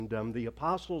Christendom, the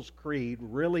Apostles' Creed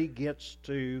really gets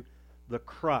to the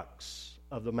crux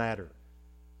of the matter.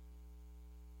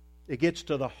 It gets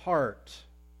to the heart.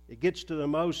 It gets to the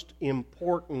most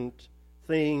important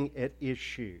thing at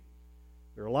issue.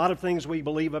 There are a lot of things we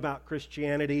believe about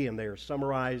Christianity, and they are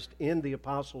summarized in the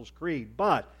Apostles' Creed.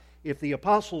 But if the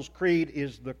Apostles' Creed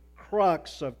is the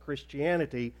crux of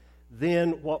Christianity,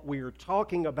 then what we are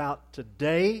talking about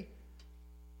today,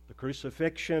 the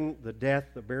crucifixion, the death,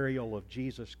 the burial of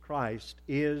Jesus Christ,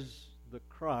 is the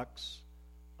crux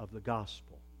of the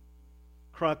gospel.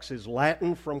 Crux is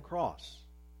Latin from cross.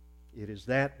 It is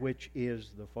that which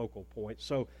is the focal point.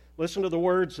 So listen to the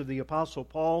words of the Apostle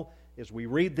Paul as we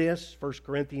read this, 1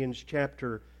 Corinthians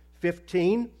chapter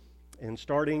 15, and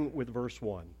starting with verse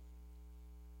 1.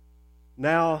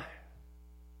 Now,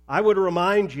 I would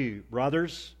remind you,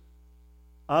 brothers,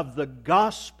 of the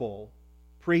gospel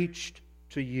preached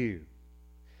to you,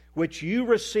 which you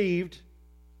received,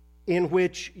 in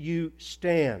which you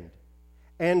stand,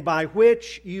 and by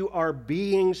which you are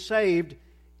being saved,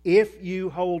 if you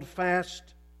hold fast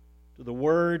to the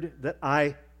word that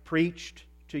I preached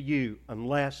to you,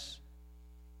 unless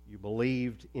you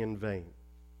believed in vain.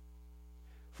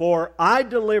 For I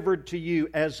delivered to you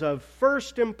as of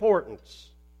first importance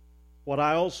what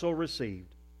I also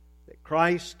received, that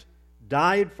Christ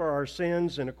died for our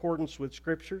sins in accordance with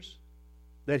Scriptures,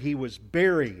 that He was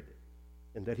buried,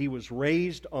 and that He was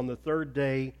raised on the third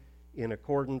day in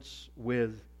accordance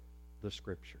with the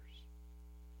Scriptures.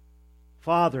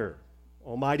 Father,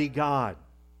 Almighty God,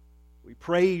 we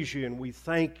praise You and we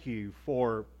thank You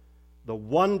for the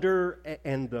wonder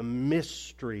and the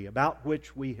mystery about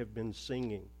which we have been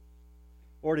singing.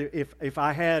 Lord, if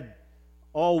I had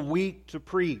all week to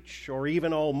preach, or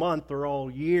even all month, or all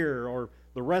year, or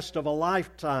the rest of a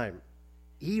lifetime,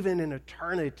 even in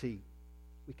eternity,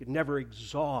 we could never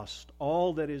exhaust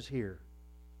all that is here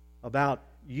about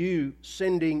You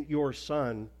sending Your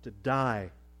Son to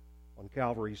die on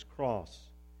Calvary's cross,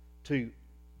 to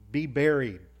be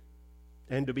buried,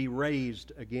 and to be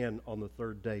raised again on the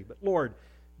third day. But Lord,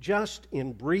 just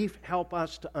in brief, help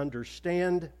us to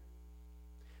understand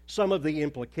some of the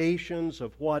implications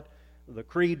of what the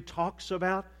Creed talks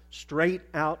about straight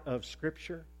out of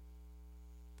Scripture.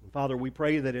 And Father, we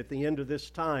pray that at the end of this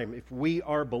time, if we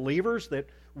are believers, that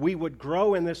we would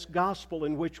grow in this gospel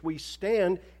in which we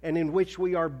stand and in which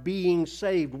we are being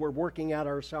saved. We're working out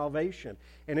our salvation.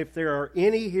 And if there are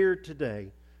any here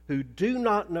today who do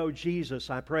not know Jesus,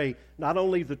 I pray not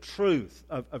only the truth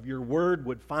of Your word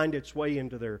would find its way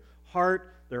into their heart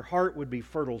would be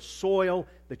fertile soil,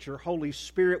 that Your Holy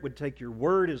Spirit would take Your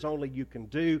word as only You can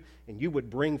do, and You would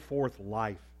bring forth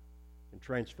life and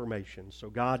transformation. So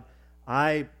God,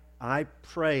 I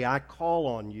pray, I call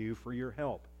on You for Your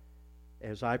help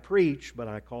as I preach, but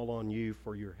I call on You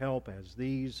for Your help as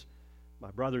these, my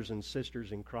brothers and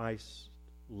sisters in Christ,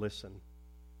 listen.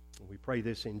 And we pray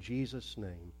this in Jesus'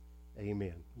 name.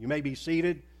 Amen. You may be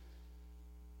seated.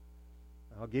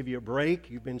 I'll give you a break.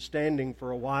 You've been standing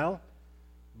for a while.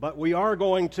 But we are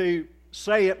going to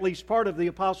say at least part of the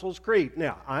Apostles' Creed.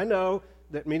 Now, I know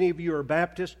that many of you are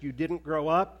Baptist. You didn't grow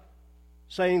up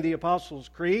saying the Apostles'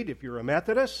 Creed. If you're a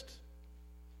Methodist,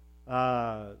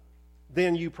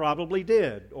 then you probably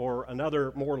did, or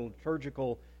another more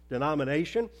liturgical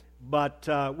denomination.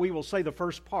 But we will say the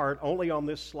first part only on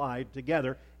this slide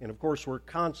together. And, of course, we're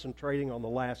concentrating on the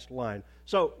last line.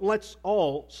 So let's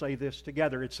all say this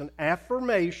together. It's an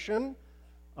affirmation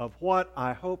of what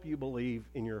I hope you believe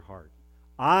in your heart.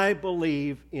 I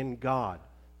believe in God,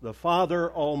 the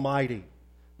Father Almighty,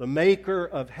 the maker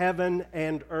of heaven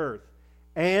and earth,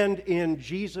 and in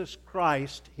Jesus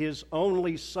Christ, His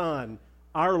only Son,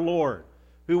 our Lord,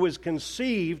 who was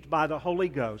conceived by the Holy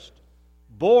Ghost,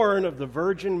 born of the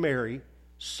Virgin Mary,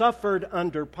 suffered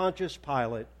under Pontius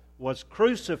Pilate, was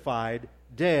crucified,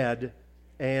 dead,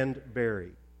 and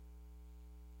buried.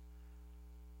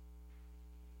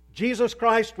 Jesus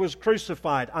Christ was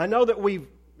crucified. I know that we've,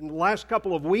 in the last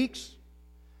couple of weeks,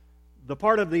 the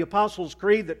part of the Apostles'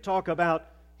 Creed that talk about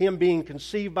Him being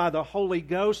conceived by the Holy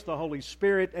Ghost, the Holy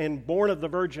Spirit, and born of the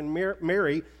Virgin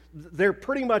Mary, they're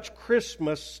pretty much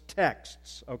Christmas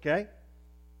texts, okay?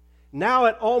 Now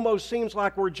it almost seems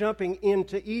like we're jumping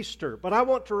into Easter. But I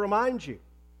want to remind you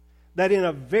that in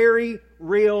a very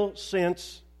real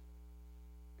sense,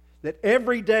 that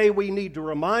every day we need to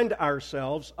remind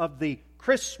ourselves of the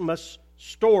Christmas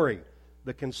story,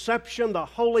 the conception, the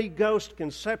Holy Ghost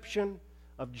conception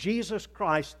of Jesus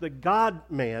Christ, the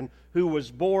God-man who was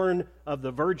born of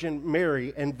the Virgin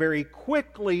Mary, and very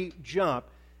quickly jump,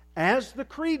 as the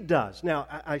Creed does. Now,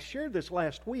 I shared this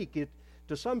last week.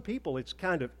 to some people it's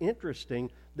kind of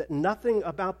interesting that nothing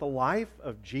about the life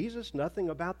of Jesus, nothing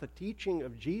about the teaching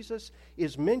of Jesus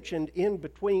is mentioned in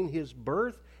between his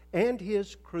birth and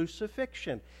his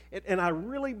crucifixion. And I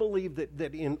really believe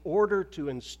that in order to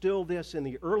instill this in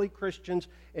the early Christians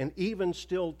and even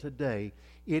still today,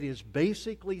 it is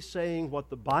basically saying what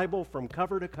the Bible from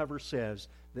cover to cover says,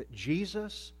 that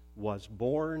Jesus was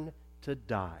born to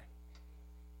die.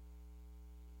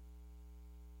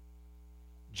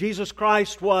 Jesus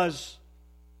Christ was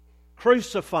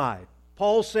crucified.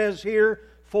 Paul says here,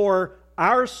 for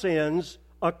our sins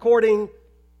according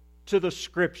to the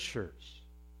Scriptures.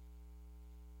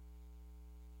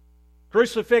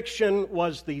 Crucifixion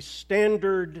was the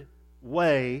standard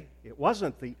way. It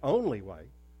wasn't the only way,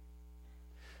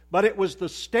 but it was the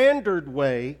standard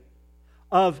way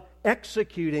of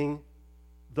executing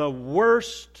the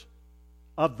worst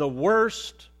of the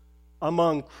worst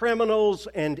among criminals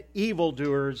and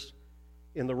evildoers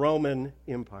in the Roman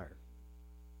Empire.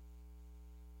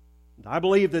 I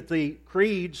believe that the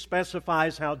Creed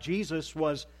specifies how Jesus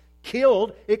was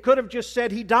killed. It could have just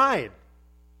said he died,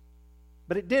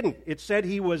 but it didn't. It said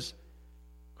he was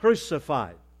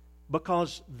crucified,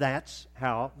 because that's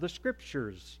how the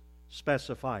Scriptures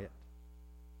specify it.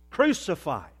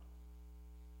 Crucified.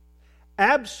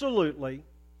 Absolutely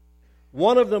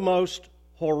one of the most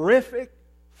horrific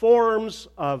forms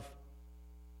of,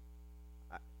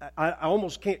 I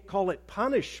almost can't call it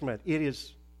punishment. It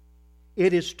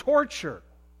is torture.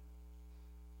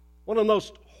 One of the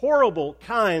most horrible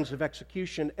kinds of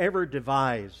execution ever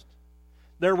devised.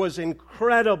 There was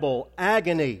incredible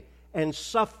agony and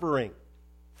suffering,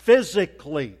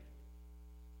 physically,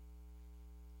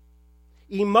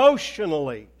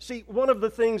 emotionally. See, one of the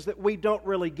things that we don't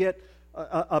really get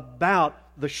about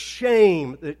the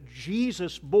shame that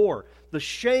Jesus bore, the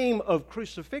shame of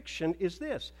crucifixion, is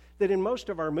this: that in most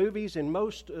of our movies, in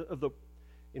most of the,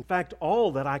 in fact,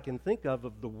 all that I can think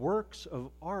of the works of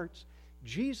arts,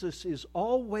 Jesus is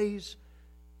always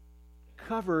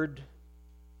covered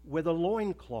with a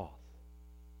loincloth.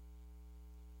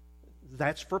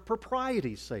 That's for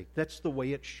propriety's sake. That's the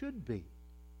way it should be.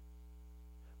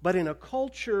 But in a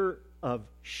culture of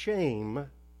shame,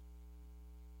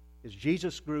 as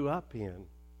Jesus grew up in,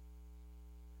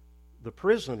 the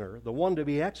prisoner, the one to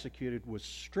be executed, was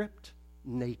stripped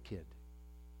naked.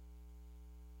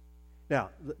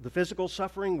 Now, the physical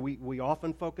suffering, we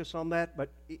often focus on that, but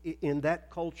in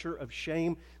that culture of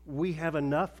shame, we have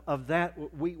enough of that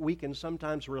we can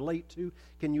sometimes relate to.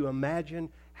 Can you imagine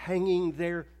hanging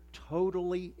there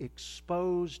totally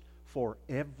exposed for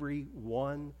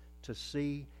everyone to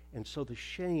see? And so the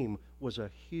shame was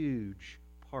a huge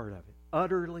part of it.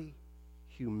 Utterly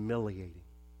humiliating.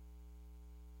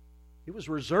 It was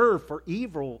reserved for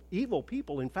evil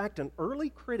people. In fact, an early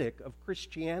critic of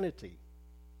Christianity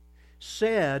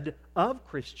said of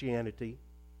Christianity,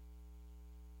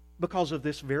 because of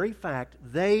this very fact,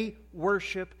 they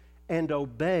worship and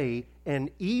obey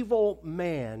an evil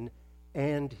man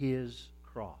and his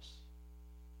cross.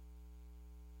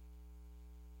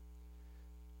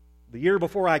 The year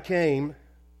before I came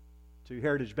to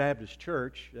Heritage Baptist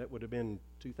Church, that would have been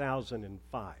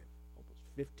 2005, almost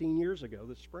 15 years ago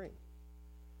this spring,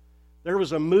 there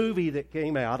was a movie that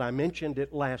came out, I mentioned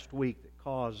it last week, that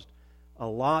caused a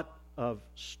lot of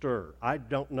stir. I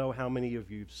don't know how many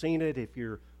of you have seen it. If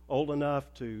you're old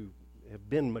enough to have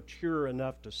been mature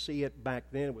enough to see it back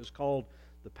then, it was called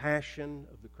The Passion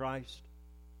of the Christ.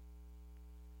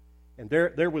 And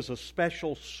there was a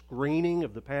special screening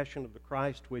of The Passion of the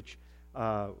Christ, which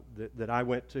that I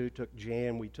went to, took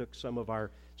Jan, we took some of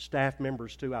our staff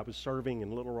members to. I was serving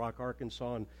in Little Rock,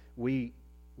 Arkansas, and we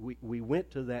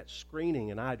went to that screening,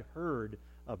 and I'd heard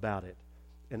about it.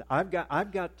 And I've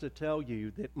got to tell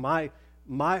you that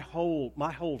my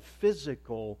whole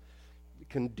physical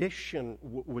condition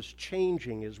was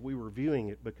changing as we were viewing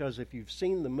it, because if you've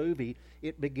seen the movie,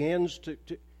 it begins to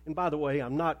and by the way,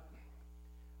 I'm not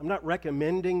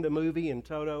recommending the movie in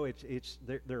toto.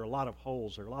 There are a lot of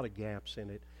holes, there are a lot of gaps in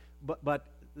it. But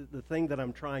the thing that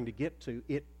I'm trying to get to,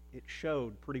 it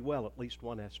showed pretty well at least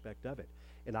one aspect of it.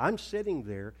 And I'm sitting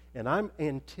there and I'm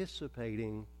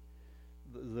anticipating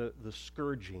the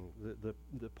scourging,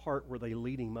 the part where they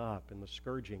lead him up and the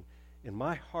scourging. And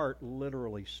my heart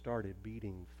literally started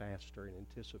beating faster in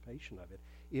anticipation of it.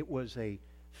 It was a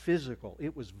physical,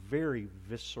 it was very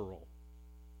visceral.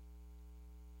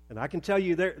 And I can tell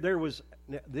you there was,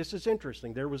 this is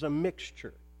interesting, there was a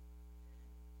mixture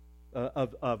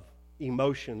of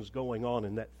emotions going on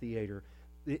in that theater.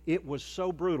 It was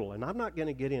so brutal, and I'm not going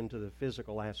to get into the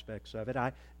physical aspects of it.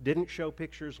 I didn't show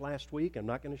pictures last week. I'm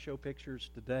not going to show pictures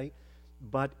today.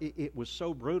 but it was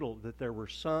so brutal that there were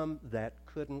some that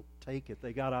couldn't take it.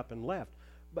 They got up and left.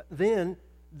 But then,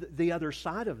 the other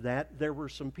side of that, there were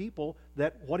some people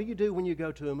that, what do you do when you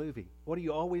go to a movie? What do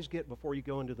you always get before you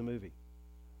go into the movie?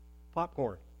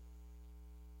 Popcorn.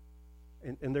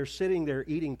 And they're sitting there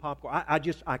eating popcorn.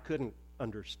 I couldn't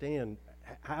understand.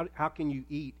 How can you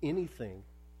eat anything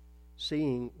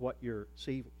seeing what you're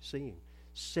seeing?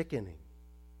 Sickening.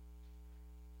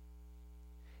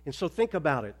 And so think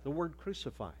about it, the word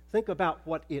crucify. Think about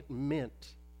what it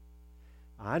meant.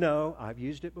 I know, I've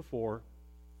used it before.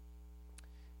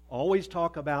 Always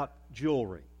talk about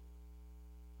jewelry,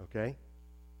 okay?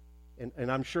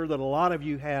 And I'm sure that a lot of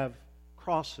you have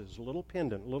crosses, a little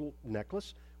pendant, a little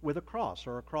necklace with a cross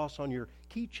or a cross on your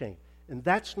keychain. And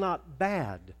that's not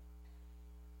bad.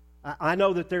 I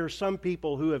know that there are some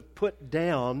people who have put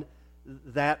down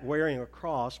that wearing a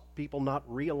cross, people not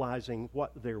realizing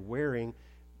what they're wearing.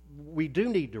 We do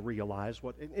need to realize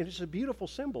what, and it's a beautiful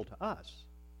symbol to us.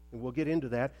 And we'll get into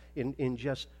that in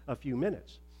just a few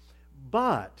minutes.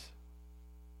 But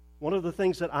one of the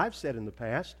things that I've said in the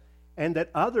past and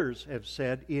that others have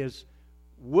said is,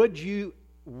 would you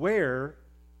wear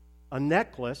a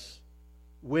necklace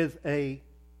with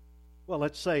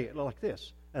let's say it like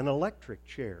this, an electric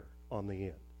chair on the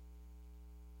end?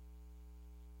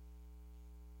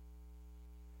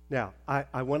 Now,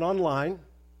 I went online.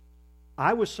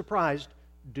 I was surprised.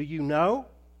 Do you know?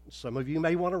 Some of you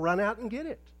may want to run out and get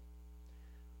it.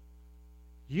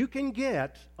 You can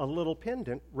get a little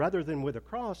pendant rather than with a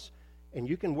cross, and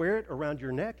you can wear it around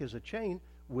your neck as a chain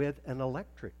with an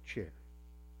electric chair.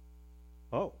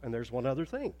 Oh, and there's one other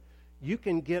thing. You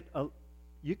can get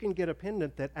a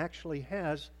pendant that actually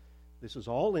has, this is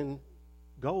all in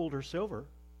gold or silver,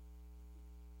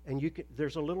 and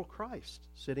there's a little Christ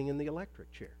sitting in the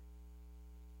electric chair.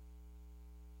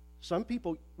 Some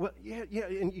people,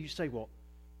 and you say, well,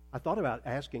 I thought about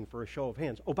asking for a show of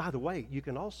hands. Oh, by the way, you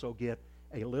can also get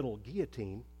a little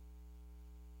guillotine.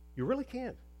 You really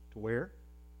can, to wear.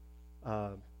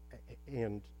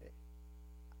 And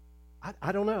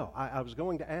I don't know. I was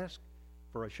going to ask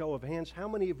for a show of hands. How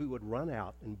many of you would run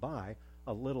out and buy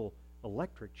a little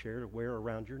electric chair to wear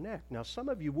around your neck? Now, some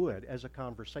of you would as a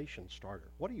conversation starter.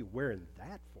 What are you wearing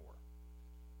that for?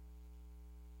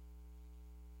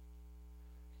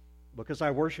 Because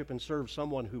I worship and serve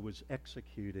someone who was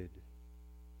executed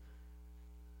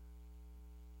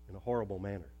in a horrible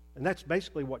manner. And that's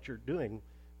basically what you're doing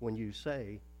when you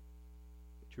say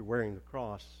that you're wearing the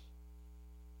cross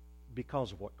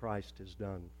because of what Christ has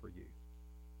done for you.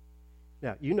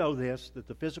 Now, you know this, that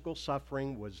the physical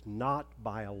suffering was not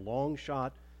by a long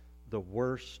shot the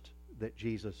worst that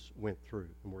Jesus went through.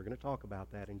 And we're going to talk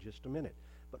about that in just a minute.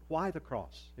 But why the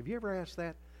cross? Have you ever asked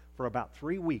that? For about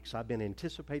 3 weeks, I've been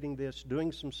anticipating this,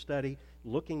 doing some study,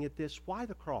 looking at this. Why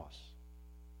the cross?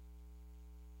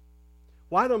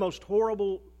 Why the most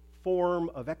horrible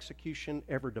form of execution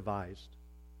ever devised?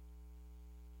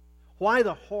 Why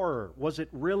the horror? Was it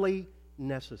really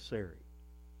necessary?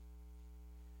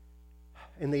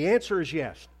 And the answer is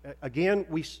yes. Again,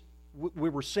 we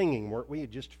were singing, weren't we,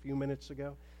 just a few minutes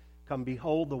ago? Come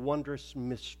behold the wondrous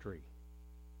mystery.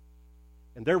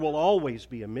 And there will always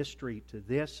be a mystery to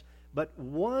this. But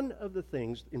one of the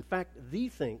things, in fact, the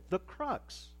thing, the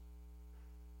crux.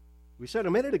 We said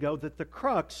a minute ago that the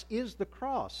crux is the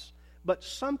cross. But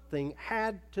something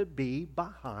had to be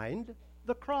behind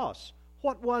the cross.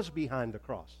 What was behind the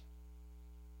cross?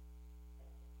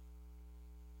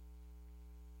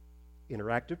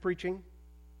 Interactive preaching.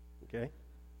 Okay?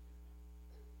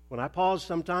 When I pause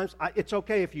sometimes, it's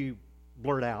okay if you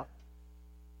blurt out.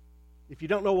 If you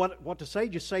don't know what to say,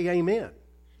 just say amen.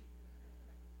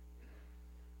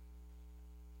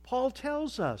 Paul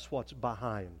tells us what's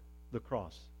behind the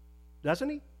cross, doesn't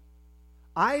he?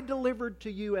 I delivered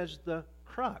to you as the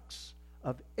crux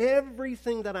of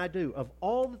everything that I do, of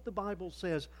all that the Bible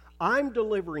says. I'm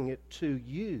delivering it to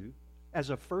you as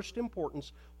of first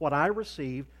importance, what I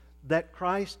received, that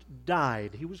Christ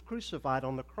died. He was crucified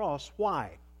on the cross.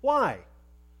 Why? Why?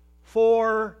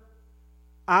 For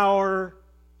our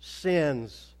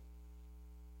sins.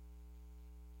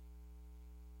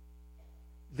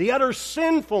 The utter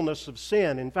sinfulness of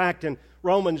sin. In fact, in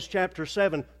Romans chapter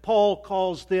 7, Paul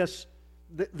calls this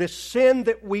sin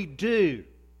that we do,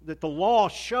 that the law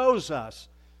shows us.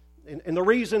 And the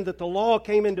reason that the law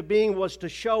came into being was to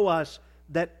show us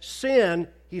that sin,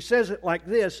 he says it like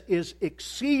this, is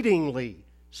exceedingly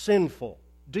sinful.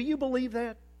 Do you believe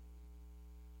that?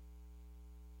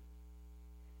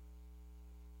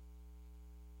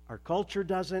 Our culture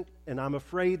doesn't, and I'm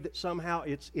afraid that somehow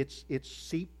it's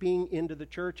seeping into the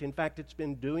church. In fact, it's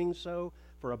been doing so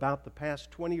for about the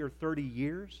past 20 or 30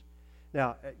 years.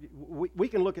 Now, we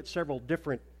can look at several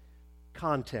different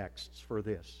contexts for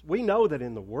this. We know that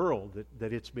in the world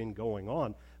that it's been going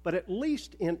on, but at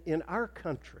least in our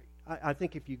country, I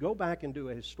think if you go back and do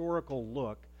a historical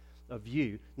look, a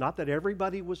view, not that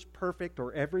everybody was perfect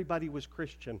or everybody was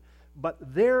Christian, but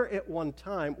there at one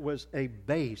time was a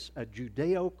base, a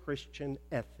Judeo-Christian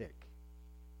ethic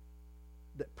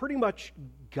that pretty much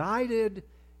guided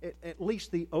at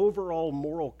least the overall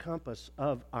moral compass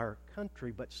of our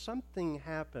country. But something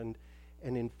happened,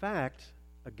 and in fact,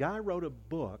 a guy wrote a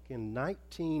book in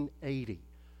 1980,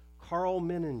 Carl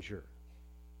Menninger.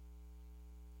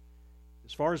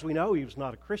 As far as we know, he was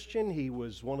not a Christian. He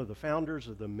was one of the founders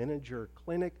of the Menninger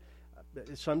Clinic.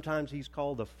 Sometimes he's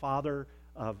called the father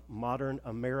of modern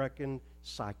American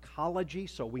psychology,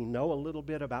 so we know a little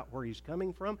bit about where he's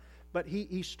coming from. But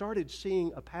he started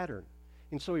seeing a pattern.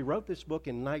 And so he wrote this book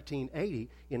in 1980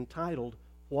 entitled,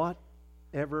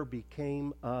 Whatever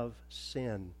Became of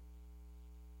Sin?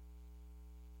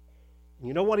 And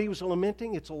you know what he was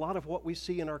lamenting? It's a lot of what we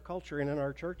see in our culture and in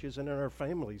our churches and in our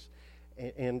families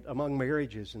and among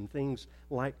marriages and things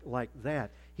like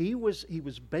that. He was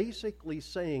basically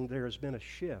saying there has been a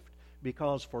shift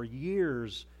because for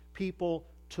years people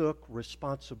took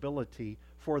responsibility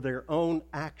for their own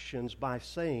actions by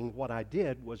saying what I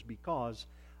did was because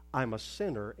I'm a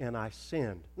sinner and I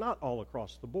sinned. Not all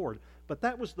across the board, but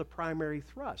that was the primary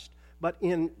thrust. But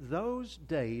in those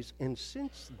days and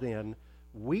since then,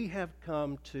 we have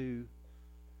come to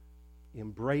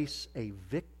embrace a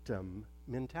victim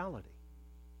mentality.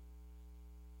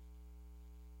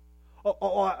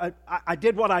 I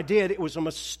did what I did. It was a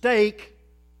mistake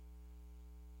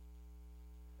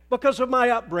because of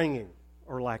my upbringing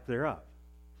or lack thereof.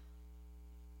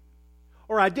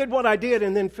 Or I did what I did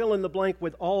and then fill in the blank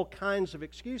with all kinds of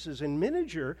excuses. And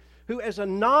Menninger, who as a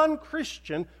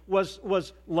non-Christian was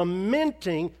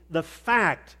lamenting the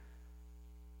fact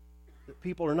that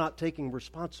people are not taking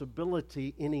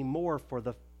responsibility anymore for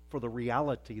the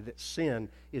reality that sin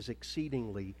is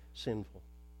exceedingly sinful.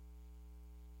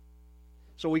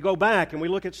 So we go back and we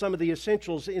look at some of the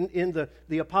essentials in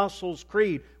the Apostles'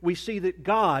 Creed. We see that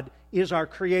God is our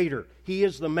Creator. He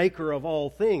is the maker of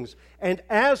all things. And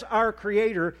as our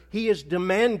Creator, He has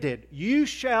demanded, you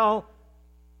shall,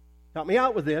 help me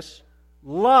out with this,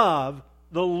 love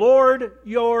the Lord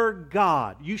your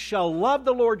God. You shall love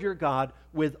the Lord your God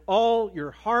with all your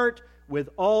heart, with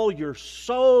all your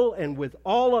soul, and with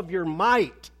all of your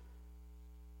might.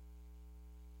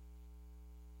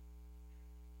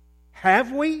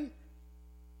 Have we?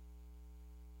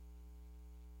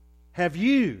 Have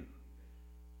you?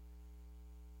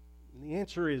 And the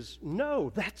answer is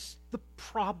no. That's the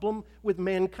problem with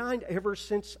mankind ever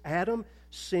since Adam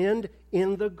sinned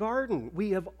in the garden.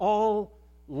 We have all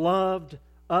loved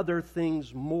other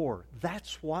things more.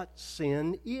 That's what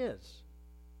sin is.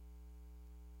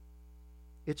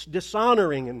 It's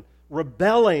dishonoring and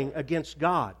rebelling against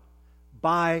God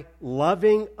by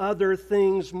loving other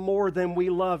things more than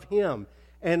we love Him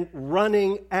and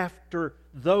running after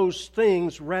those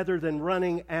things rather than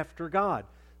running after God.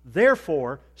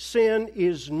 Therefore, sin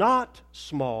is not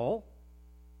small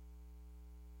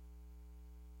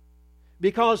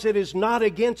because it is not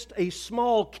against a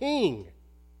small king.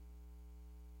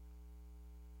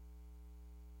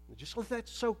 Just let that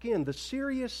soak in. The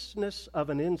seriousness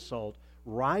of an insult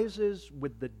rises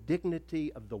with the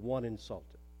dignity of the one insulted.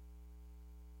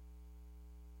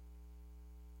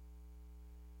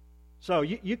 So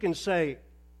you can say,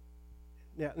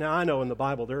 now I know in the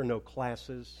Bible there are no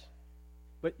classes,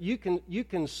 but you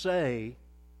can say,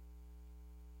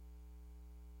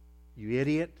 you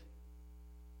idiot,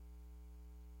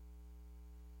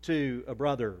 to a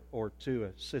brother or to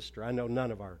a sister. I know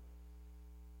none of our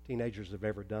teenagers have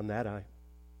ever done that. I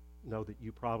know that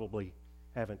you probably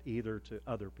haven't either to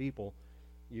other people.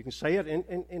 You can say it,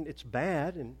 and it's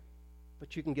bad,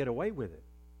 but you can get away with it.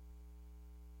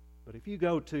 But if you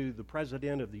go to the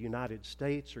President of the United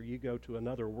States or you go to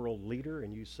another world leader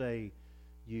and you say,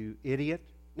 you idiot,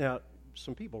 now,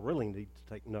 some people really need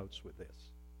to take notes with this.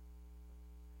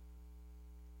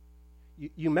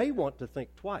 You may want to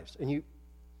think twice, and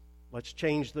let's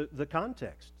change the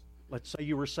context. Let's say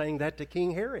you were saying that to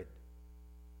King Herod.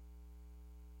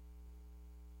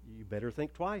 You better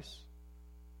think twice,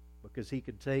 because he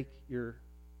could take your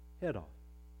head off.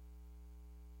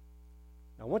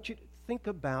 Now, I want you to think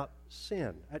about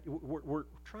sin. We're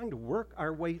trying to work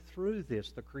our way through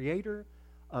this. The Creator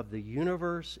of the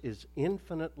universe is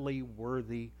infinitely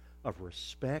worthy of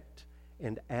respect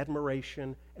and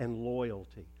admiration and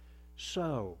loyalty.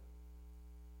 So,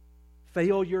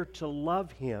 failure to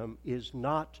love Him is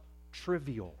not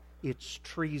trivial. It's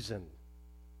treason.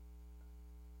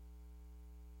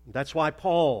 That's why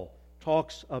Paul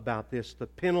talks about this. The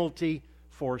penalty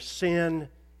for sin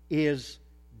is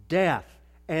death,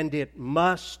 and it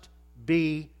must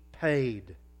be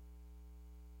paid.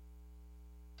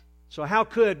 So how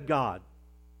could God,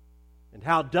 and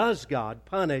how does God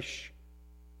punish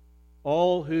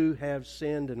all who have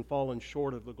sinned and fallen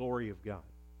short of the glory of God?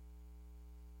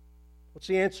 What's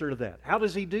the answer to that? How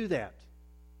does He do that?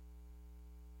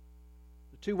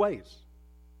 The two ways.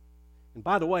 And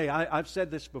by the way, I've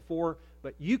said this before,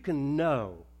 but you can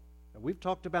know. We've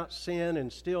talked about sin,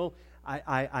 and still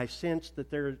I sense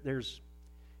that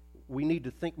we need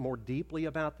to think more deeply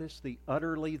about this, the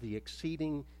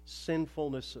exceeding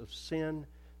sinfulness of sin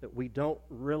that we don't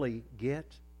really get.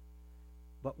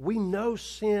 But we know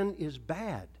sin is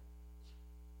bad.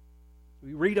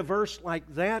 We read a verse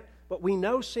like that, but we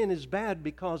know sin is bad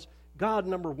because God,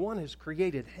 number one, has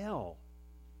created hell.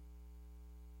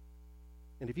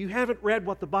 And if you haven't read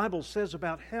what the Bible says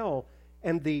about hell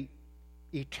and the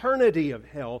eternity of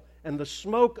hell and the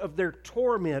smoke of their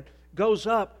torment goes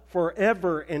up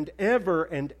forever and ever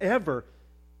and ever,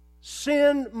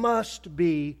 sin must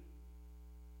be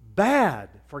bad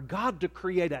for God to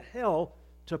create a hell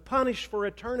to punish for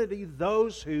eternity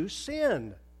those who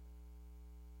sin.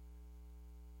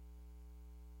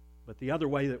 But the other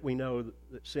way that we know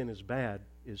that sin is bad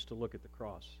is to look at the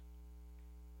cross.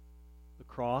 The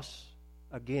cross,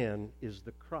 again, is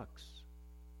the crux.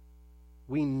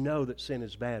 We know that sin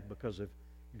is bad because of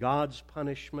God's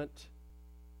punishment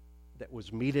that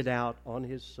was meted out on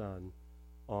His Son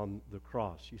on the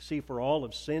cross. You see, for all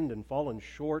have sinned and fallen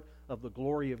short of the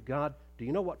glory of God. Do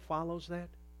you know what follows that?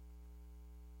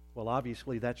 Well,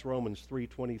 obviously, that's Romans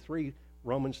 3:23.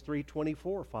 Romans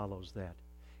 3:24 follows that.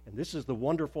 And this is the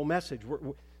wonderful message.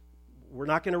 We're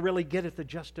not going to really get at the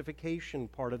justification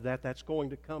part of that. That's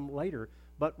going to come later.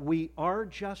 But we are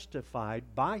justified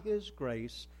by His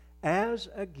grace as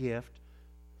a gift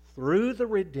through the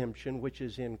redemption which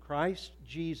is in Christ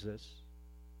Jesus,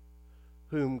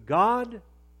 whom God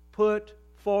put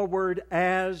forward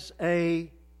as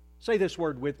a, say this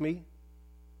word with me,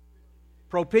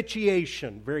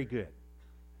 propitiation. Very good.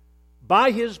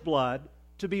 By His blood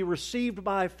to be received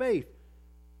by faith.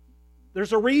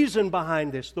 There's a reason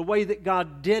behind this, the way that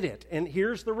God did it. And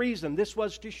here's the reason. This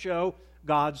was to show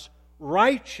God's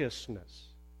righteousness,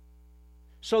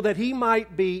 so that He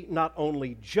might be not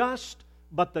only just,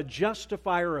 but the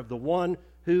justifier of the one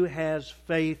who has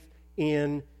faith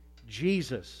in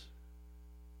Jesus.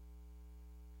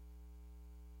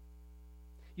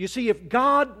 You see, if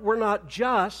God were not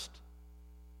just,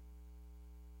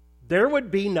 there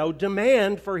would be no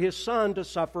demand for His Son to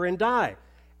suffer and die.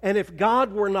 And if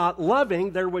God were not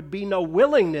loving, there would be no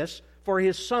willingness for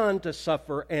His Son to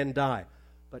suffer and die.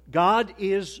 But God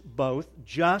is both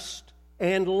just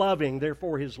and loving.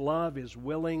 Therefore, His love is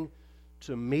willing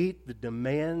to meet the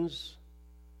demands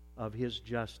of His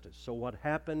justice. So what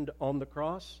happened on the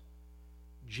cross?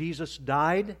 Jesus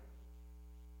died. Now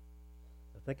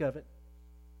think of it.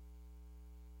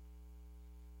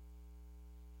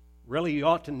 Really, you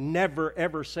ought to never,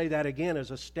 ever say that again as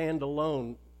a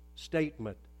standalone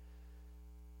statement.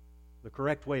 The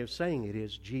correct way of saying it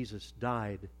is Jesus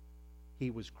died. He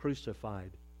was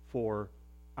crucified for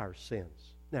our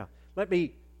sins. Now, let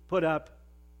me put up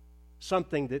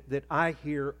something that I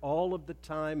hear all of the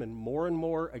time and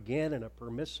more again in a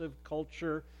permissive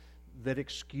culture that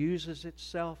excuses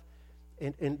itself.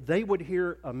 And they would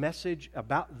hear a message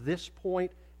about this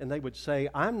point and they would say,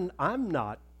 I'm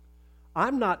not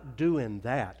doing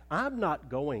that. I'm not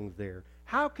going there.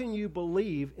 How can you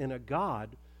believe in a God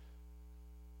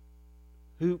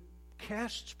who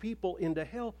casts people into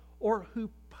hell or who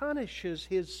punishes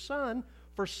His Son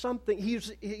for something?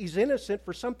 He's innocent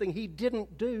for something He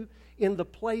didn't do in the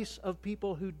place of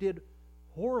people who did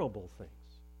horrible things.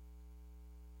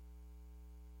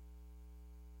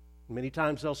 Many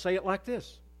times they'll say it like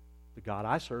this: the God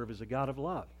I serve is a God of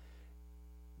love.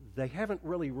 They haven't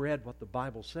really read what the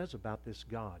Bible says about this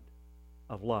God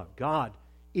of love. God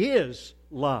is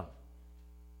love.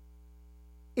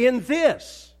 In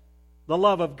this, the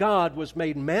love of God was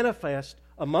made manifest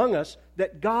among us,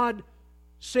 that God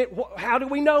sent. How do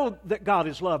we know that God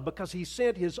is love? Because He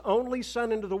sent His only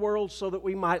Son into the world so that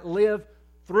we might live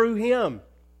through Him.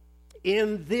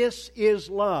 In this is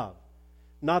love.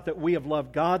 Not that we have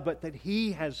loved God, but that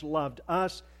He has loved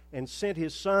us and sent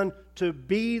His Son to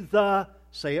be the,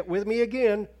 say it with me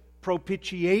again,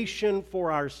 propitiation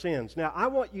for our sins. Now, I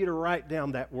want you to write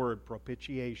down that word,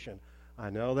 propitiation. I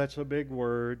know that's a big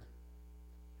word.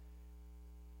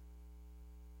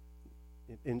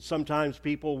 And sometimes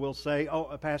people will say,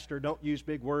 oh, Pastor, don't use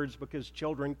big words because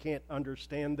children can't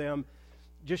understand them.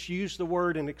 Just use the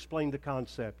word and explain the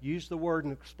concept. Use the word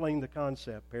and explain the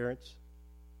concept, parents.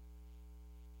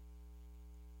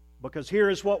 Because here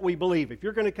is what we believe. If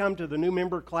you're going to come to the new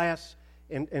member class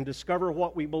and discover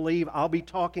what we believe, I'll be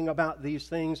talking about these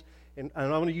things. And I'm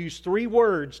going to use 3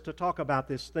 words to talk about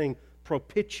this thing: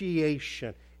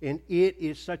 propitiation. And it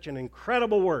is such an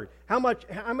incredible word. How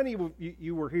many of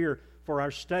you were here for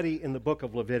our study in the book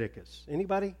of Leviticus?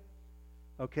 Anybody?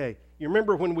 Okay. You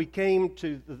remember when we came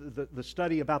to the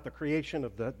study about the creation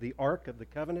of the Ark of the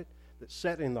Covenant that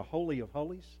sat in the Holy of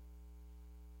Holies?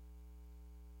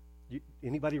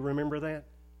 Anybody remember that?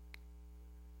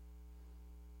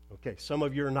 Okay, some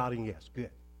of you are nodding yes.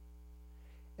 Good.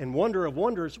 And wonder of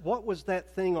wonders, what was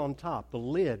that thing on top, the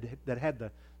lid that had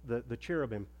the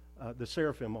cherubim, the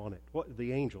seraphim on it,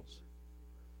 the angels?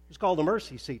 It's called the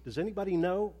mercy seat. Does anybody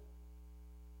know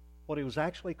what it was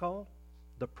actually called?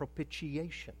 The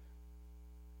propitiation.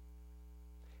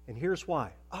 And here's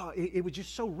why. It was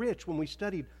just so rich when we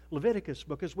studied Leviticus,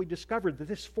 because we discovered that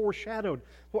this foreshadowed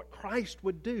what Christ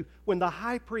would do when the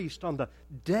high priest on the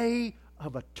Day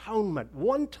of Atonement,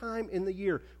 one time in the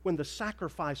year when the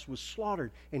sacrifice was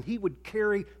slaughtered, and he would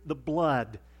carry the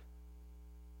blood.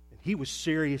 And he was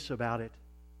serious about it.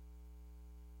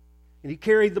 And he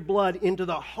carried the blood into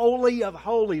the Holy of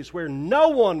Holies where no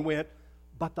one went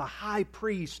but the high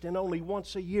priest, and only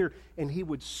once a year. And he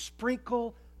would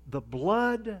sprinkle the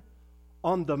blood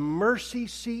on the mercy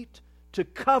seat to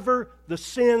cover the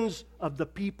sins of the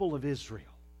people of Israel.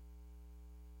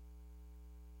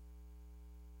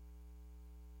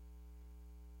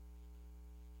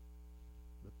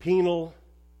 The penal,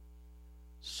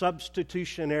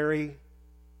 substitutionary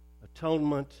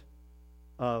atonement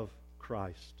of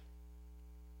Christ.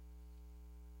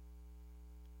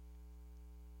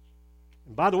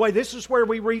 And by the way, this is where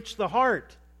we reach the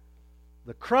heart.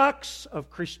 The crux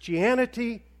of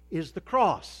Christianity is the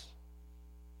cross.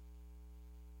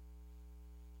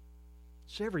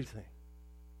 It's everything.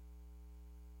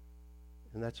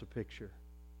 And that's a picture.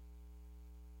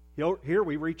 Here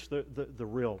we reach the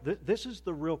real. This is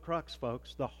the real crux,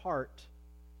 folks. The heart.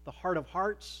 The heart of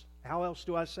hearts. How else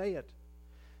do I say it?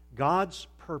 God's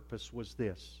purpose was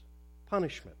this: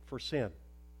 punishment for sin.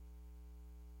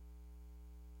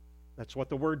 That's what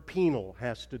the word penal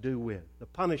has to do with. The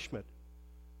punishment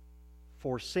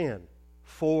for sin,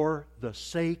 for the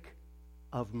sake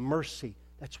of mercy.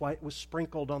 That's why it was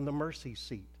sprinkled on the mercy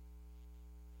seat.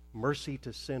 Mercy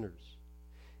to sinners.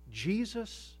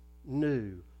 Jesus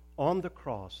knew on the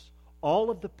cross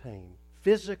all of the pain,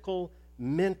 physical,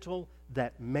 mental,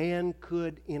 that man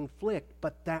could inflict.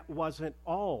 But that wasn't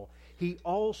all. He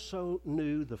also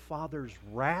knew the Father's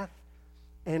wrath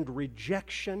and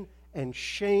rejection and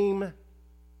shame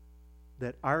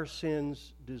that our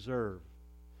sins deserve.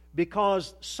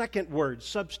 Because, second word,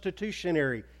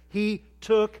 substitutionary, He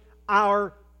took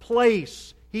our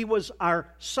place. He was our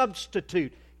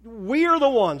substitute. We are the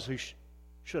ones who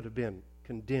should have been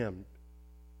condemned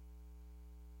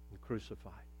and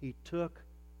crucified. He took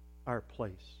our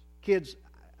place. Kids,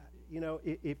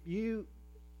 if you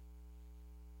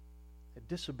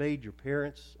disobeyed your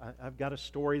parents, I've got a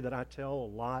story that I tell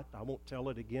a lot. I won't tell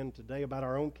it again today about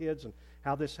our own kids and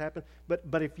how this happened.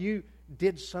 But if you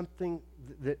did something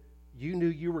that you knew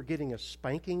you were getting a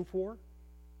spanking for,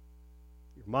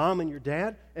 your mom and your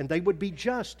dad, and they would be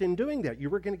just in doing that, you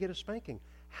were going to get a spanking.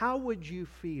 How would you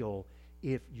feel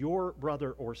if your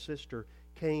brother or sister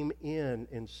came in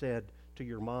and said to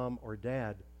your mom or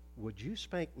dad, "Would you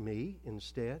spank me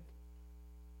instead?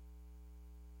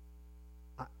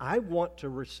 I want to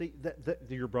receive,"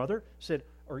 your brother said,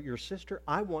 or your sister,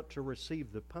 "I want to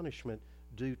receive the punishment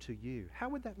due to you." How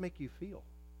would that make you feel?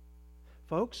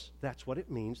 Folks, that's what it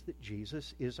means that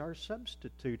Jesus is our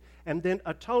substitute. And then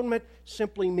atonement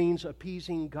simply means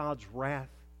appeasing God's wrath,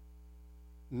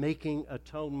 making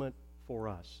atonement for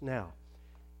us. Now,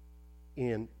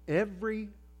 in every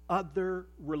other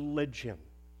religion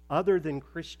other than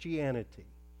Christianity,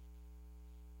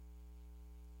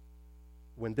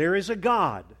 when there is a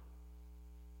God,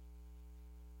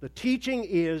 the teaching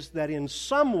is that in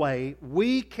some way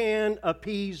we can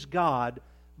appease God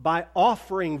by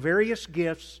offering various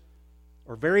gifts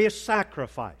or various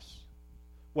sacrifice.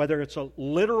 Whether it's a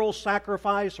literal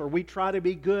sacrifice or we try to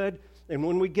be good, and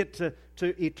when we get to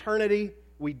eternity,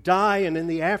 we die, and in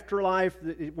the afterlife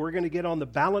we're going to get on the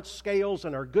balance scales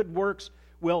and our good works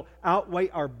will outweigh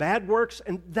our bad works.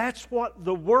 And that's what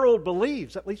the world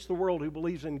believes, at least the world who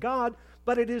believes in God.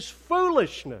 But it is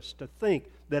foolishness to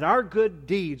think that our good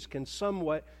deeds can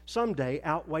someday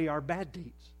outweigh our bad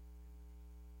deeds.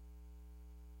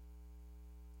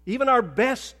 Even our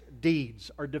best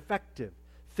deeds are defective,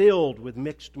 filled with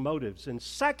mixed motives. And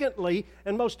secondly,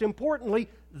 and most importantly,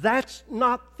 that's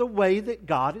not the way that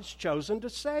God has chosen to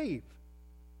save.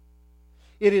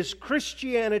 It is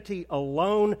Christianity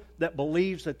alone that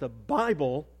believes that the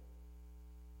Bible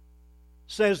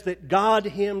says that God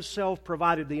Himself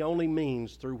provided the only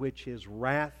means through which His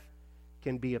wrath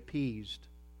can be appeased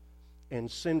and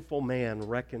sinful man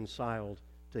reconciled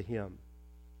to Him.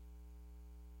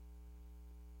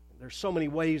 There's so many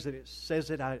ways that it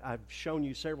says it. I've shown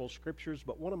you several scriptures,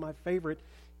 but one of my favorite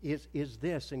is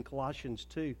this in Colossians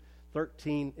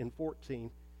 2:13 and 14.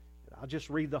 I'll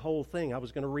just read the whole thing. I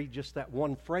was going to read just that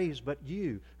one phrase, but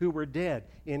you who were dead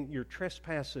in your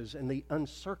trespasses and the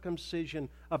uncircumcision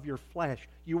of your flesh,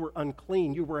 you were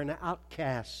unclean, you were an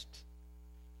outcast.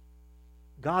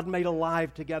 God made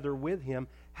alive together with Him,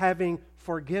 having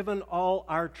forgiven all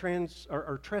our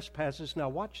trespasses. Now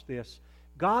watch this.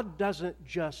 God doesn't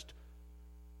just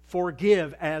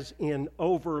forgive as in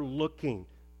overlooking.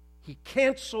 He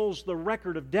cancels the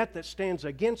record of debt that stands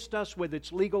against us with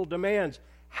its legal demands.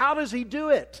 How does He do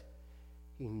it?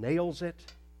 He nails it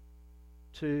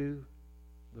to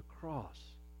the cross.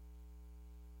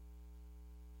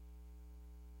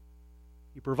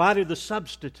 He provided the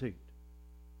substitute.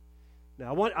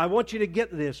 Now, I want you to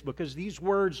get this because these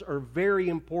words are very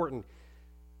important.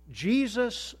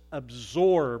 Jesus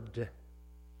absorbed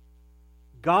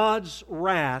God's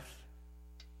wrath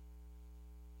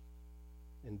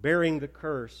in bearing the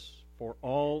curse for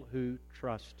all who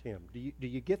trust Him. Do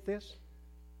you get this?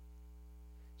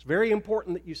 It's very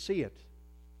important that you see it.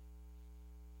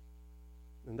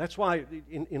 And that's why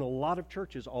in a lot of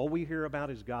churches, all we hear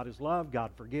about is God is love,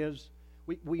 God forgives.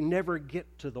 We never get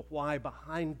to the why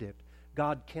behind it.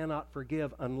 God cannot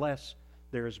forgive unless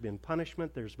there has been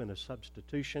punishment, there's been a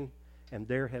substitution, and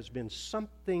there has been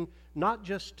something not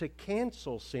just to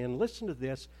cancel sin. Listen to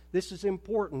this. This is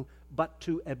important, but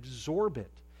to absorb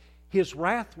it. His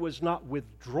wrath was not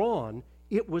withdrawn,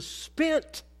 it was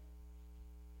spent.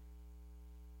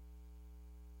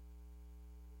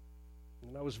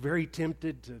 And I was very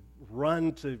tempted to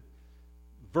run to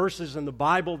verses in the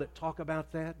Bible that talk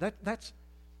about that. That's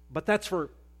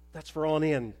for on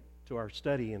in to our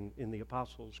study in the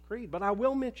Apostles' Creed. But I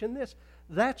will mention this.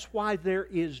 That's why there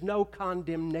is no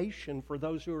condemnation for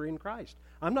those who are in Christ.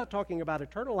 I'm not talking about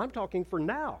eternal. I'm talking for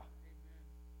now.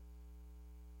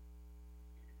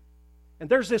 And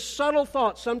there's this subtle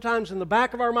thought sometimes in the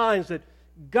back of our minds that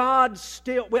God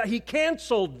still, He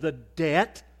canceled the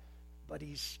debt, but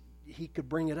He could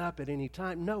bring it up at any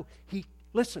time. No, He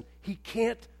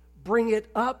can't bring it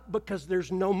up because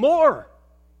there's no more.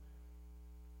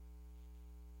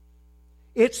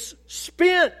 It's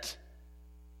spent.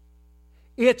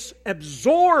 It's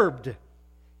absorbed.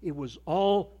 It was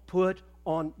all put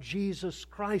on Jesus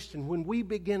Christ. And when we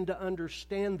begin to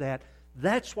understand that,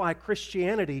 that's why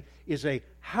Christianity is a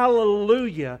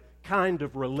hallelujah kind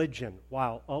of religion,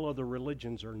 while all other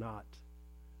religions are not.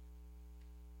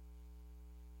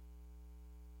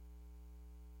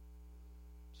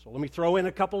 So let me throw in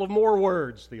a couple of more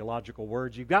words, theological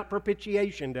words. You've got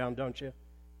propitiation down, don't you?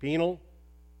 Penal,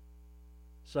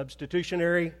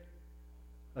 substitutionary,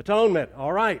 atonement.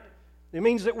 All right. It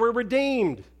means that we're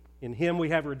redeemed. In Him we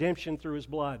have redemption through His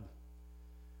blood.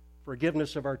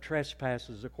 Forgiveness of our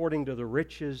trespasses according to the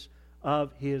riches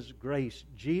of His grace.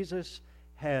 Jesus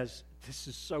has, this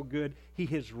is so good, He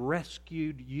has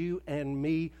rescued you and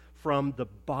me from the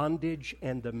bondage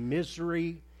and the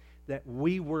misery that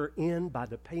we were in by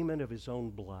the payment of His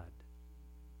own blood.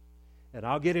 And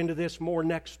I'll get into this more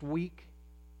next week.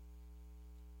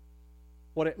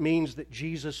 What it means that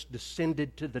Jesus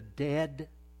descended to the dead.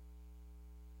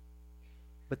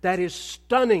 But that is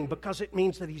stunning because it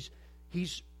means that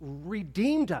He's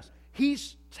redeemed us.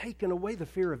 He's taken away the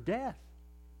fear of death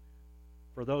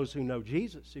for those who know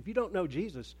Jesus. If you don't know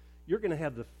Jesus, you're going to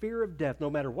have the fear of death no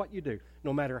matter what you do.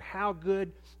 No matter how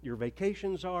good your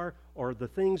vacations are or the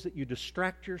things that you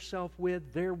distract yourself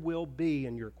with, there will be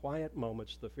in your quiet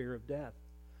moments the fear of death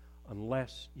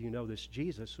unless you know this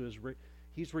Jesus who is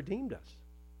He's redeemed us.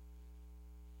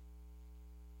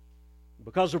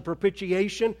 Because of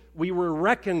propitiation, we were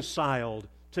reconciled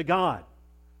to God.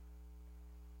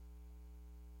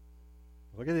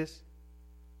 Look at this.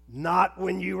 Not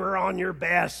when you were on your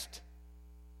best.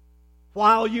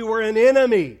 While you were an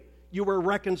enemy, you were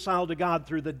reconciled to God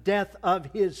through the death of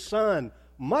His Son.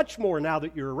 Much more now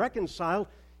that you're reconciled,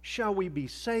 shall we be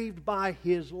saved by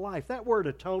His life. That word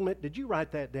atonement, did you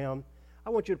write that down? I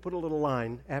want you to put a little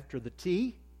line after the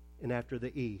T and after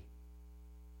the E.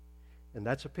 And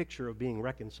that's a picture of being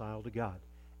reconciled to God.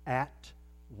 At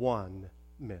one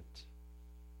meant.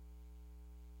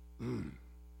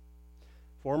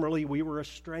 Formerly we were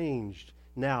estranged.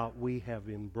 Now we have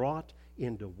been brought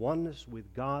into oneness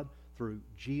with God through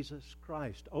Jesus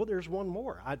Christ. Oh, there's one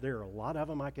more. There are a lot of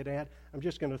them I could add. I'm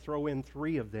just going to throw in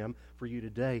 3 of them for you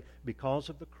today because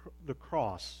of the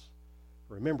cross.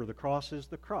 Remember, the cross is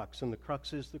the crux, and the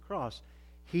crux is the cross.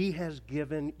 He has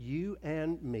given you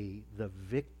and me the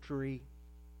victory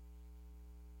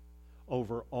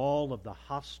over all of the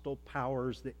hostile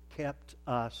powers that kept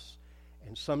us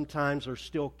and sometimes are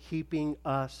still keeping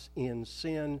us in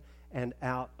sin and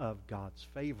out of God's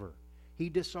favor. He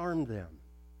disarmed them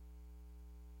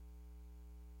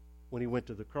when He went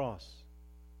to the cross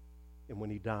and when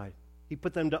He died. He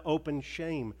put them to open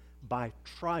shame by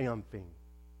triumphing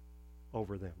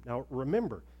over them. Now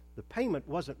remember, the payment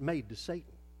wasn't made to Satan.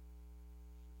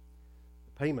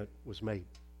 The payment was made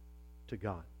to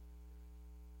God.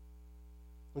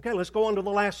 Okay, let's go on to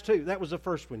the last 2. That was the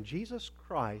first one. Jesus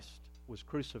Christ was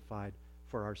crucified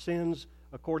for our sins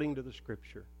according to the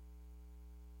Scripture.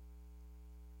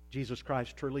 Jesus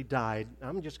Christ truly died.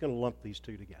 I'm just going to lump these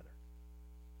 2 together.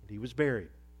 And He was buried.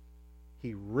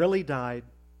 He really died,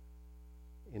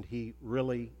 and He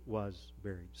really was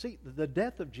buried. See, the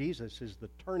death of Jesus is the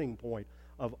turning point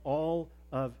of all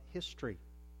of history.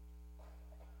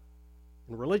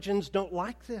 And religions don't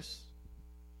like this.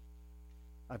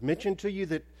 I've mentioned to you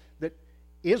that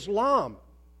Islam,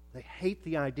 they hate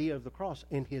the idea of the cross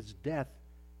and His death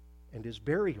and His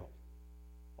burial.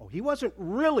 Oh,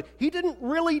 He didn't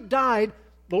really die.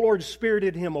 The Lord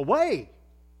spirited Him away.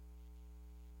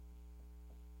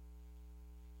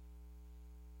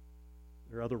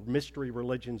 There are other mystery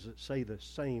religions that say the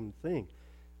same thing.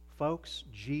 Folks,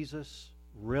 Jesus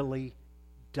really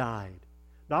died.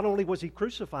 Not only was He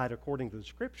crucified according to the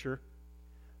Scripture,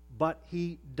 but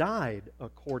He died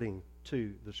according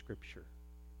to the Scripture.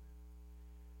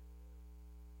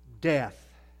 Death.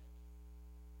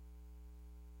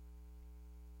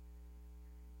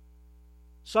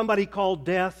 Somebody called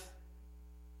death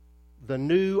the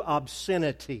new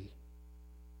obscenity.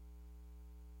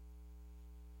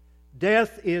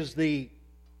 Death is the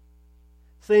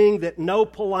thing that no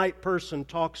polite person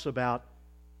talks about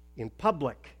in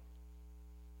public.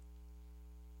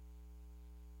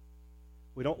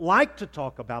 We don't like to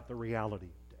talk about the reality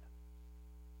of death.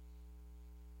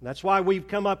 And that's why we've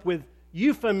come up with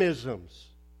euphemisms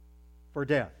for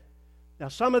death. Now,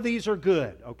 some of these are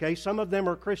good, okay? Some of them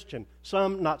are Christian,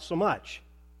 some not so much.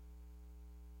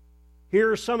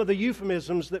 Here are some of the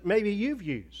euphemisms that maybe you've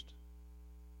used.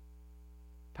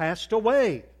 Passed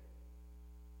away.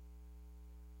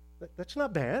 That's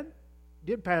not bad.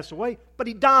 He did pass away, but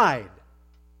he died.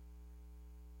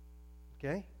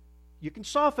 Okay? You can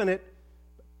soften it.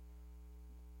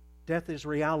 Death is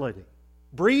reality.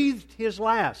 Breathed his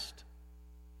last.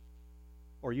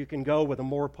 Or you can go with a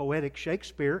more poetic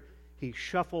Shakespeare. He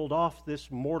shuffled off this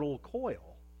mortal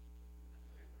coil.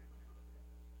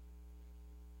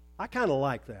 I kind of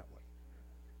like that one.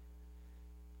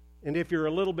 And if you're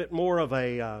a little bit more of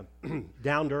a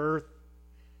down-to-earth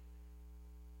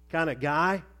kind of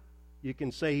guy, you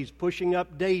can say he's pushing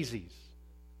up daisies.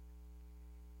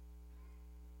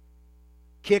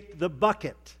 Kick the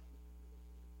bucket.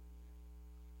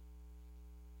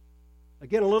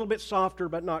 Again, a little bit softer,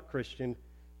 but not Christian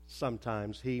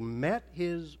sometimes. He met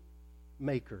his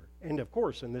Maker. And of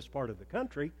course, in this part of the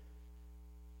country,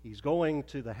 he's going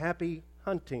to the happy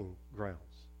hunting grounds.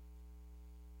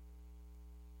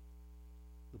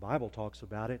 The Bible talks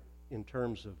about it in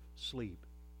terms of sleep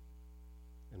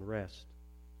and rest.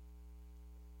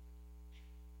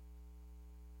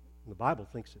 And the Bible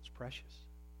thinks it's precious.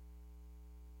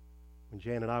 When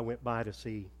Jan and I went by to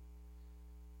see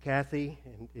Kathy,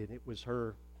 and it was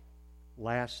her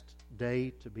last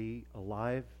day to be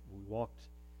alive, we walked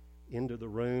into the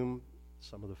room.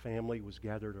 Some of the family was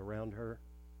gathered around her.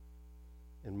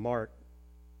 And Mark,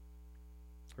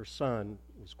 her son,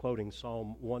 was quoting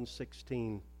Psalm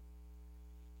 116,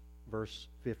 verse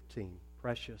 15.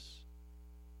 Precious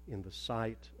in the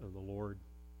sight of the Lord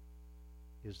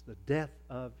is the death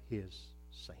of His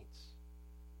saints.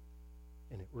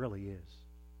 And it really is.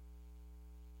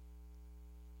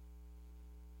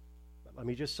 But let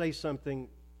me just say something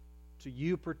to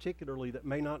you particularly that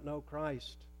may not know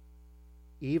Christ.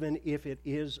 Even if it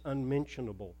is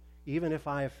unmentionable, even if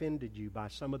I offended you by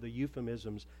some of the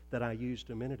euphemisms that I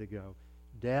used a minute ago,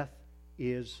 death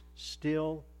is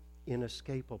still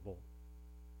inescapable.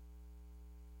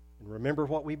 And remember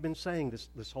what we've been saying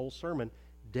this whole sermon.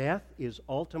 Death is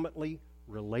ultimately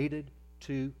related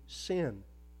to sin.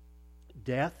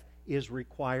 Death is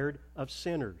required of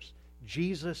sinners.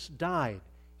 Jesus died.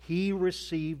 He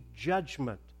received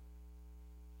judgment.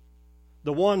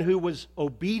 The one who was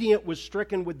obedient was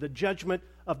stricken with the judgment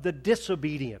of the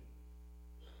disobedient.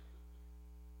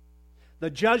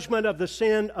 The judgment of the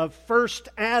sin of first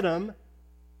Adam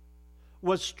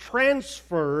was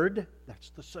transferred, that's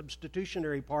the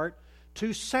substitutionary part,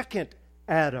 to second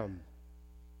Adam.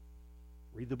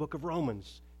 Read the book of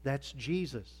Romans. That's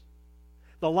Jesus.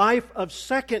 The life of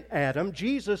second Adam,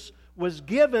 Jesus, was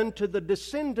given to the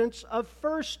descendants of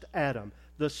first Adam.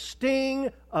 The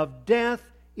sting of death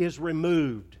is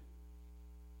removed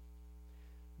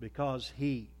because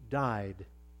He died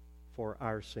for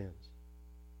our sins.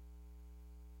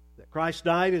 That Christ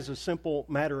died is a simple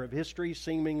matter of history,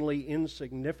 seemingly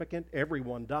insignificant.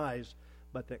 Everyone dies,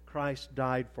 but that Christ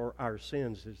died for our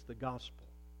sins is the gospel.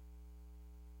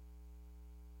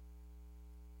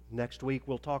 Next week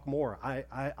we'll talk more.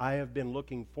 I have been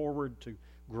looking forward to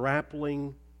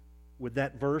grappling with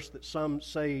that verse that some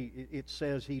say it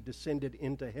says He descended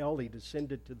into hell, He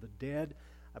descended to the dead.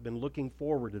 I've been looking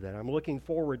forward to that. I'm looking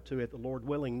forward to it, the Lord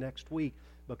willing, next week,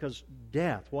 because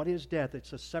death, what is death?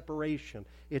 It's a separation.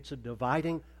 It's a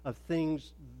dividing of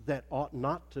things that ought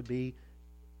not to be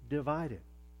divided.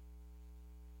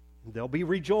 They'll be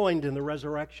rejoined in the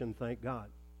resurrection, thank God.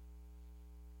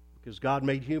 Because God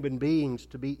made human beings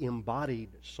to be embodied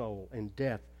soul, and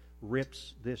death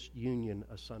rips this union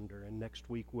asunder. And next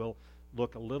week we'll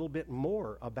look a little bit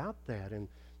more about that and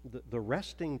the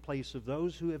resting place of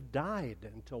those who have died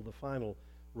until the final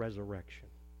resurrection.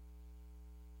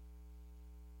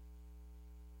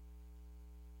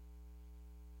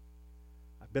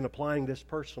 I've been applying this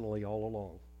personally all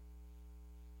along.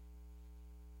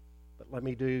 But let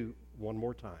me do one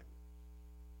more time.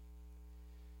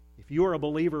 If you are a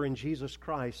believer in Jesus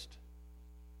Christ,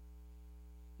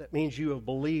 that means you have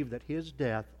believed that His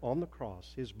death on the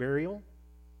cross, His burial,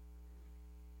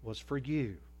 was for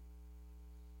you.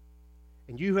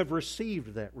 And you have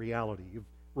received that reality. You've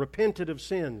repented of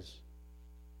sins,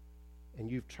 and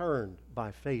you've turned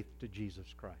by faith to Jesus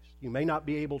Christ. You may not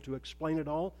be able to explain it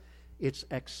all. It's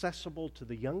accessible to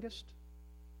the youngest.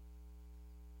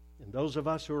 And those of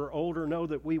us who are older know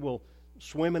that we will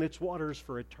swim in its waters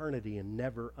for eternity and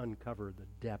never uncover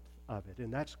the depth of it.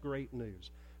 And that's great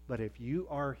news. But if you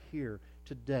are here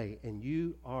today and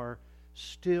you are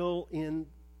still in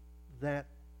that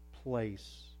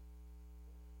place,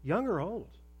 young or old,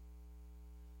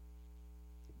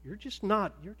 you're just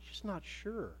not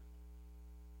sure.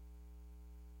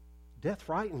 Death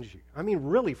frightens you. I mean,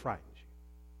 really frightens you.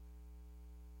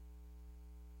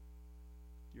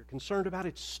 You're concerned about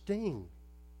its sting.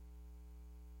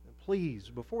 And please,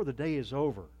 before the day is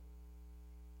over,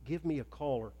 give me a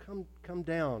call or come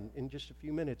down in just a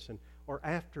few minutes or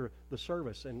after the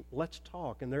service and let's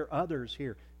talk. And there are others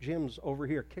here. Jim's over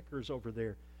here, Kicker's over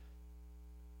there.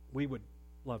 We would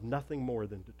love nothing more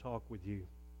than to talk with you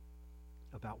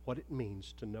about what it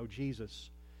means to know Jesus,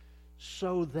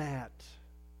 so that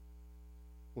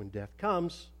when death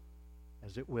comes,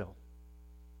 as it will,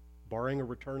 barring a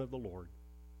return of the Lord,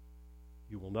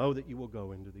 you will know that you will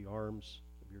go into the arms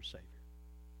of your Savior.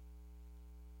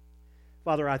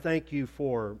 Father, I thank you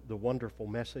for the wonderful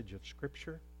message of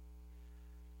Scripture.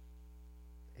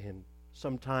 And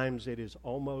sometimes it is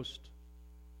almost,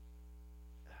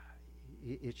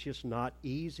 it's just not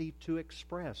easy to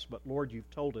express. But Lord,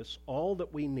 you've told us all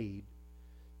that we need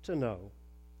to know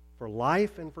for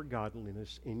life and for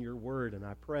godliness in your word. And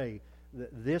I pray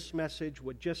that this message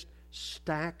would just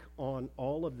stack on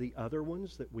all of the other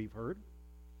ones that we've heard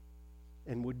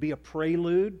and would be a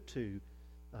prelude to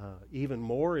even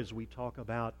more as we talk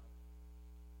about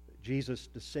Jesus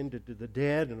descended to the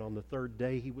dead and on the third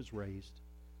day He was raised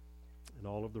and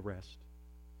all of the rest.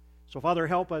 So, Father,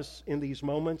 help us in these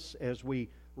moments as we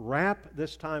wrap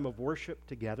this time of worship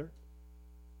together.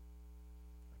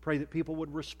 I pray that people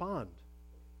would respond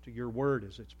to your word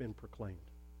as it's been proclaimed.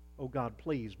 Oh God,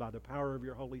 please, by the power of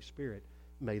your Holy Spirit,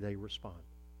 may they respond.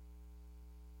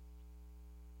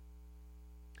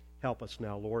 Help us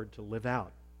now, Lord, to live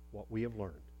out what we have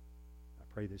learned. I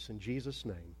pray this in Jesus'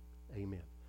 name. Amen.